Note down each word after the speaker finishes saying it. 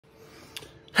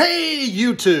Hey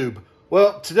YouTube!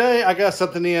 Well, today I got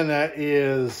something in that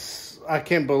is, I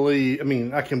can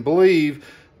believe,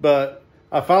 but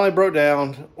I finally broke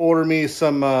down, ordered me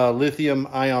some lithium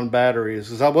ion batteries,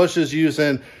 because I was just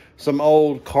using some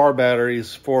old car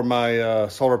batteries for my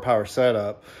solar power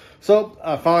setup. So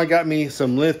I finally got me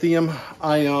some lithium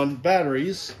ion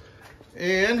batteries,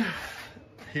 and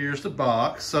here's the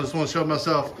box. So I just want to show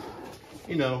myself,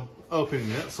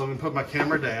 opening it. So I'm gonna put my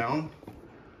camera down.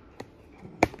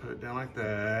 Put it down like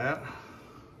that.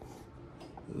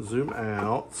 Zoom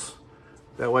out.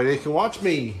 That way they can watch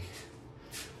me.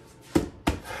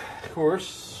 Of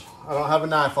course, I don't have a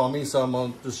knife on me, so I'm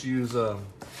gonna just use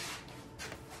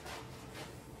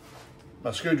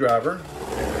my screwdriver.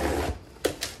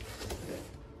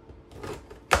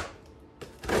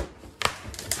 There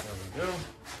we go.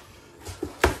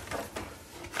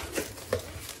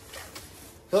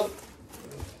 So,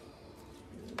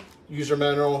 user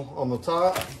manual on the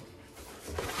top.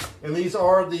 And these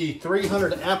are the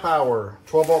 300 amp hour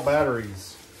 12 volt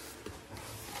batteries.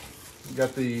 You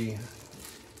got the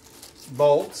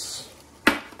bolts.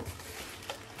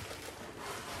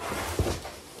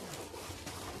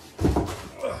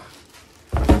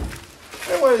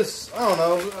 It weighs, I don't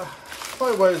know,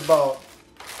 probably weighs about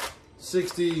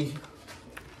 60,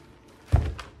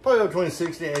 probably between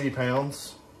 60 and 80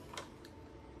 pounds.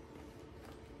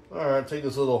 All right, take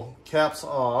this little caps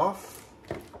off.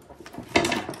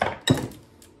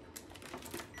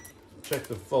 Check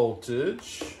the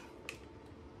voltage.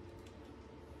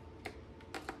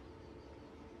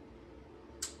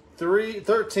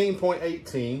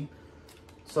 13.18.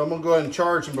 So I'm gonna go ahead and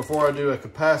charge them before I do a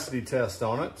capacity test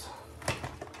on it.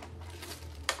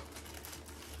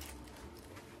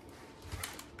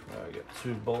 I got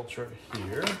 2 bolts right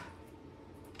here.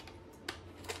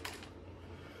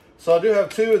 So I do have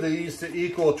 2 of these to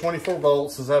equal 24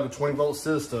 volts since I have a 20 volt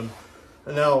system.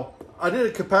 And now I did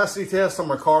a capacity test on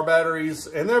my car batteries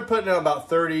and they're putting out about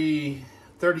 30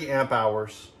 amp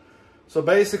hours. So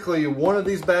basically one of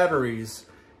these batteries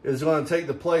is going to take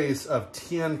the place of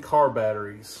 10 car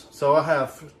batteries. So I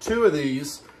have 2 of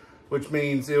these, which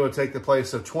means it would take the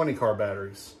place of 20 car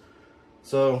batteries.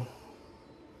 So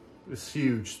it's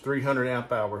huge, 300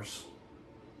 amp hours.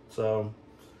 So,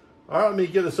 all right, let me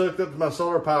get this hooked up to my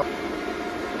solar power.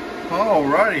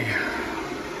 Alrighty.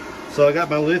 So I got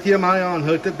my lithium ion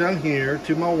hooked up down here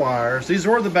to my wires. These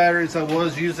were the batteries I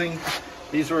was using.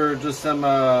 These were just some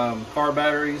car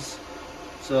batteries.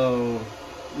 So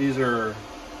these are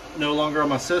no longer on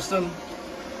my system.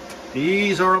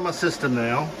 These are on my system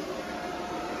now.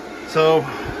 So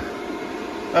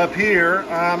up here,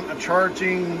 I'm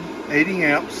charging 80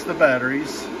 amps, the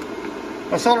batteries.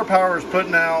 My solar power is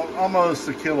putting out almost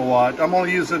a kilowatt. I'm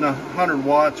only using 100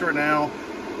 watts right now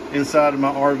inside of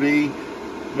my RV.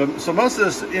 But, so most of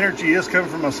this energy is coming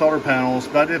from my solar panels,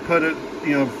 but I did put it,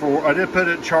 I did put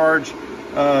it charge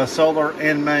solar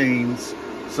and mains.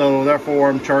 So therefore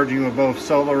I'm charging with both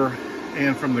solar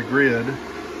and from the grid.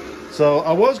 So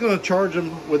I was going to charge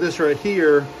them with this right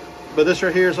here, but this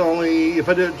right here is only, if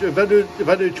I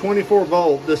do 24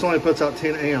 volt, this only puts out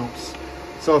 10 amps.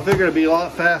 So I figured it'd be a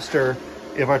lot faster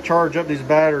if I charge up these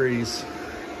batteries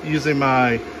using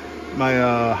my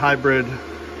hybrid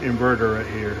inverter right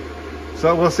here.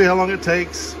 So we'll see how long it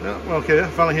takes. Okay, I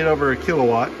finally hit over a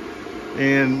kilowatt.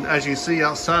 And as you see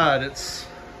outside, it's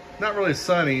not really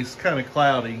sunny, it's kind of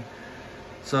cloudy.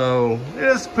 So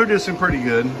it's producing pretty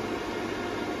good.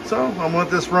 So I'm gonna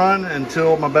let this run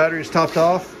until my battery's topped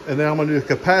off, and then I'm gonna do a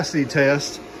capacity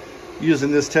test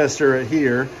using this tester right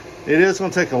here. It is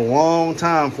gonna take a long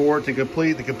time for it to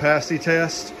complete the capacity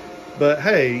test. But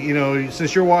hey,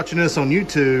 since you're watching this on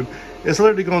YouTube, it's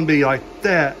literally gonna be like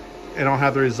that, and I'll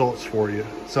have the results for you.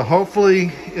 So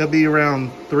hopefully it'll be around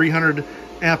 300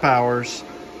 amp hours.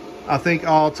 I think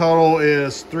all total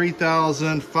is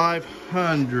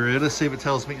 3,500. Let's see if it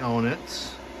tells me on it.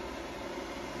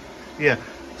 Yeah,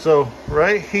 so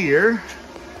right here,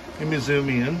 let me zoom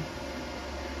in.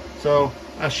 So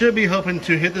I should be hoping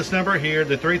to hit this number here,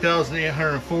 the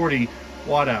 3,840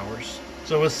 watt hours.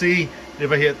 So we'll see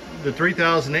if I hit the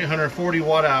 3,840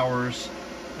 watt hours,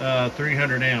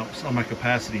 300 amps on my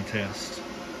capacity test.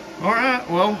 All right,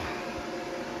 well,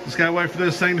 just gotta wait for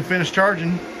this thing to finish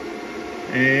charging,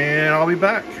 and I'll be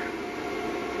back.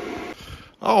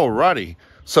 Alrighty,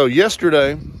 so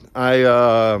yesterday I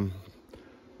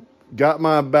got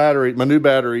my new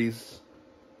batteries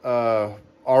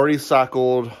already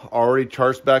cycled, already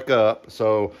charged back up.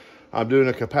 So I'm doing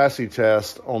a capacity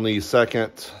test on the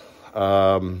second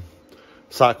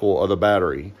cycle of the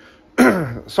battery.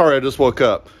 Sorry, I just woke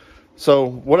up. So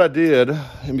what I did,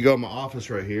 let me go to my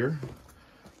office right here.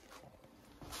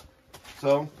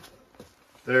 So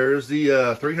there's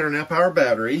the 300 amp hour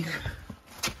battery.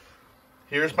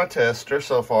 Here's my tester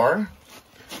so far.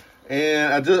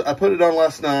 And I put it on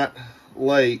last night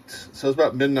late. So it's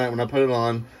about midnight when I put it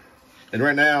on. And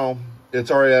right now it's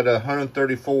already at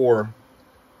 134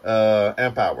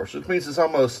 amp hours, which means it's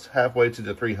almost halfway to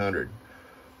the 300.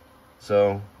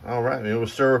 So, all right, it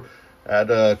was still at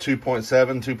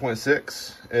 2.7,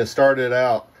 2.6. It started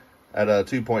out at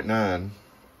 2.9.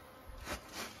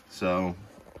 So,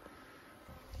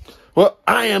 well,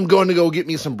 I am going to go get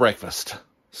me some breakfast.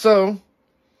 So,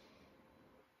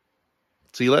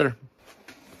 see you later.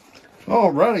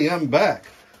 Alrighty, I'm back.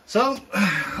 So,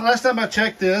 last time I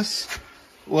checked this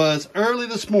was early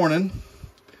this morning.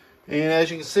 And as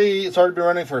you can see, it's already been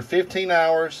running for 15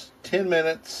 hours, 10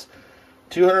 minutes,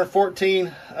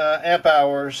 214 amp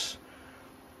hours,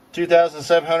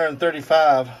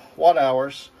 2,735 watt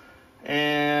hours.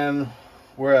 And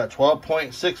we're at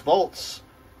 12.6 volts,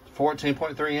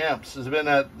 14.3 amps. It's been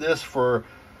at this for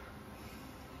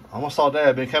almost all day.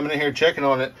 I've been coming in here checking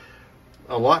on it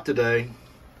a lot today.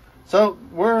 So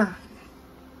we're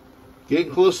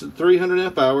getting close to 300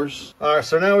 amp hours. All right,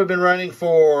 so now we've been running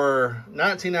for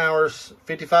 19 hours,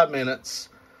 55 minutes.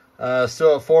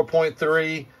 Still at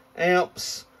 4.3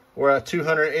 amps. We're at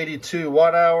 282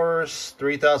 watt hours,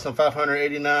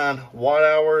 3,589 watt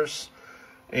hours.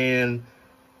 And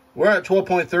we're at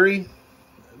 12.3,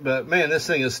 but man, this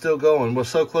thing is still going. We're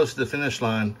so close to the finish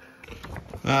line.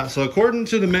 So according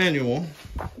to the manual,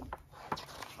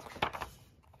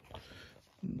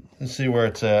 let's see where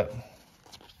it's at.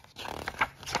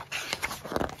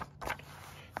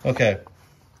 Okay,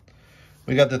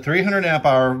 we got the 300 amp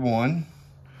hour one.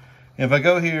 If I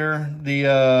go here,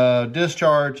 the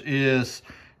discharge is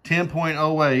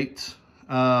 10.08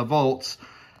 volts.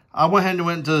 I went ahead and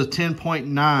went to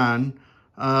 10.9.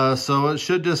 So it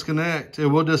should disconnect. It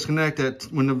will disconnect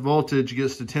when the voltage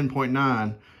gets to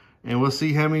 10.9, and we'll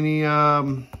see how many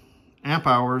amp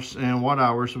hours and watt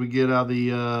hours we get out of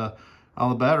the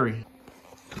battery.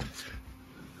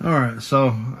 All right, so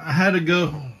I had to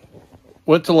go.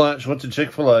 Went to lunch. Went to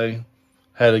Chick-fil-A.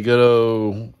 Had a good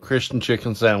old Christian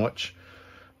chicken sandwich.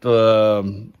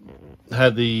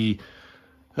 Had the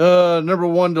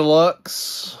 #1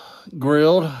 deluxe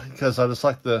grilled, because I just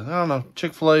like I don't know,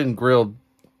 Chick-fil-A and grilled.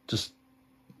 Just,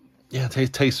 yeah,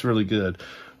 it tastes really good.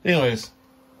 Anyways,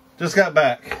 just got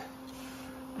back.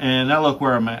 And now look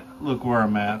where I'm at. Look where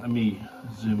I'm at. Let me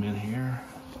zoom in here.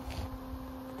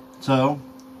 So,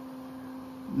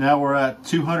 now we're at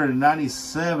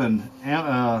 297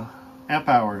 amp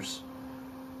hours.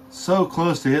 So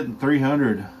close to hitting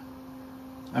 300.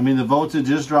 I mean, the voltage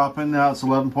is dropping. Now it's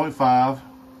 11.5.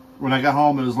 When I got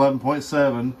home, it was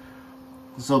 11.7.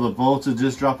 So the voltage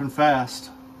is dropping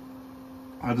fast.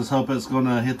 I just hope it's going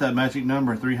to hit that magic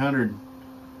number, 300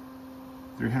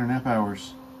 amp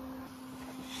hours.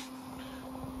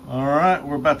 All right,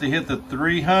 we're about to hit the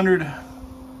 300.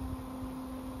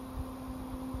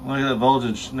 Look at that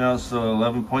voltage. Now it's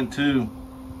 11.2.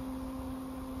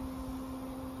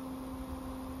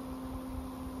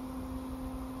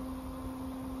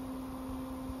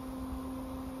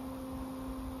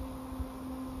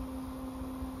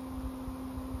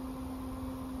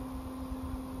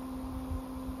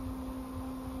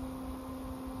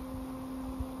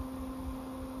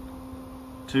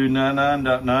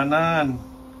 $299.99.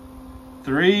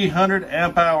 300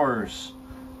 amp hours.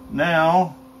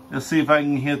 Now let's see if I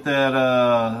can hit that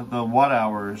the watt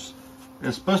hours.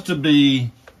 It's supposed to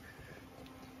be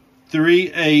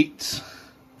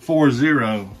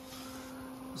 3840.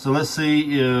 So let's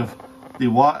see if the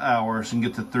watt hours can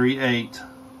get to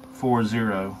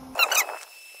 3840.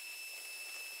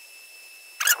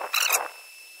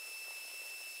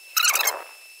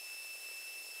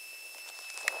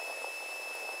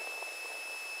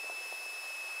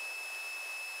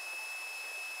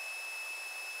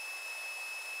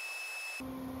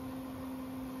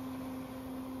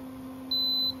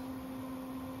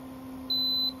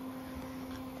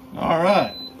 All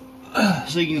right,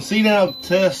 so you can see now the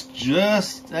test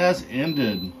just has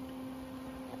ended.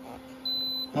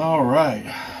 All right,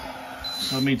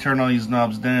 so let me turn all these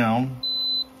knobs down.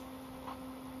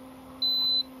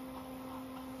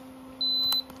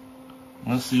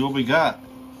 Let's see what we got.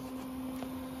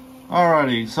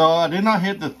 Alrighty, so I did not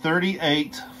hit the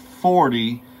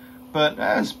 3840, but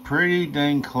that's pretty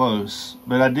dang close.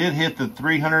 But I did hit the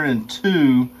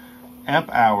 302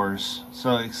 amp hours,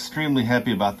 so extremely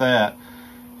happy about that.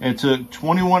 It took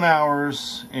 21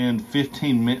 hours and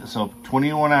 15 minutes, so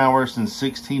 21 hours and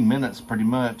 16 minutes pretty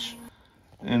much.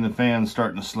 And the fan's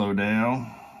starting to slow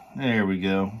down. There we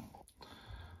go.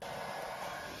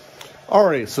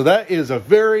 Alright, so that is a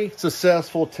very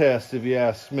successful test if you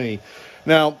ask me.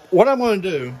 Now, what I'm going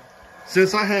to do,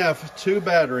 since I have 2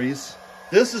 batteries,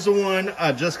 this is the one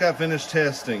I just got finished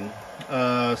testing.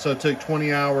 So it took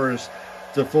 20 hours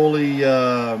to fully,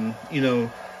 you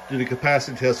know, do the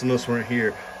capacity test on this one right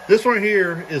here. This one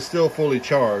here is still fully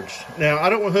charged. Now, I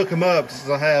don't want to hook them up because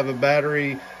I have a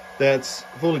battery that's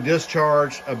fully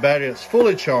discharged, a battery that's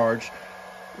fully charged.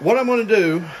 What I'm going to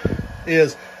do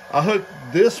is I hook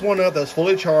this one up that's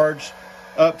fully charged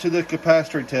up to the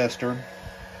capacitor tester,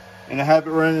 and I have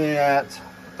it running at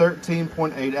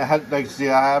 13.8. Like you see,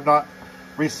 I have not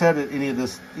reset it any of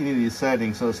these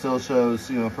settings, so it still shows,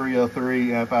 you know,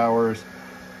 303 amp hours.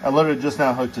 I literally just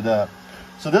now hooked it up.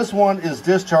 So this one is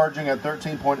discharging at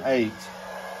 13.8.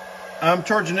 I'm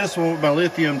charging this one with my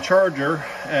lithium charger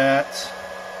at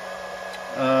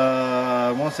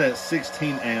I want to say at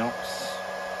 16 amps.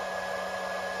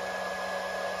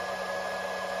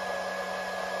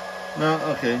 No,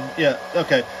 okay, yeah,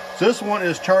 okay. So this one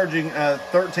is charging at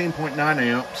 13.9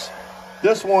 amps.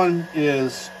 This one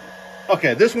is,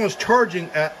 okay, this one's charging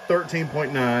at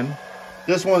 13.9.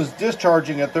 This one's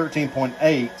discharging at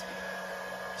 13.8.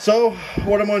 So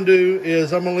what I'm going to do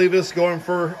is I'm going to leave this going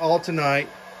for all tonight.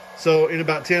 So in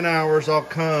about 10 hours, I'll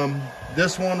come.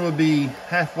 This one will be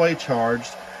halfway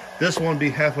charged. This one will be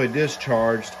halfway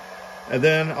discharged. And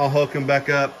then I'll hook them back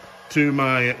up to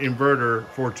my inverter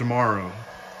for tomorrow.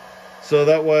 So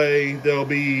that way they'll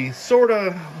be sort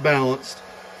of balanced.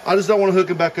 I just don't want to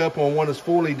hook it back up when one is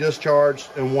fully discharged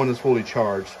and one is fully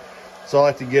charged. So I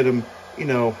like to get them, you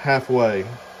know, halfway.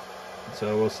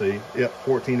 So we'll see. Yep,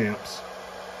 14 amps.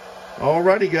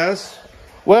 Alrighty, guys.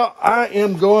 Well, I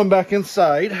am going back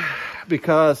inside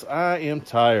because I am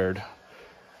tired.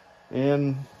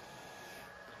 And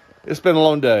it's been a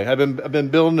long day. I've been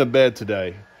building a bed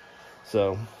today.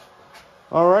 So,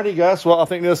 alrighty, guys. Well, I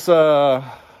think this is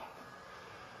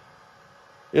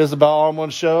about all I'm going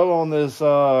to show on this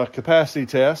capacity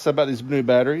test about these new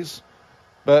batteries.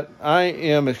 But I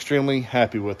am extremely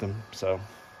happy with them. So, all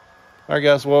right,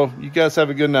 guys. Well, you guys have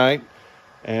a good night.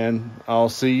 And I'll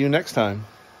see you next time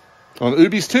on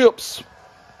Oobies Tips.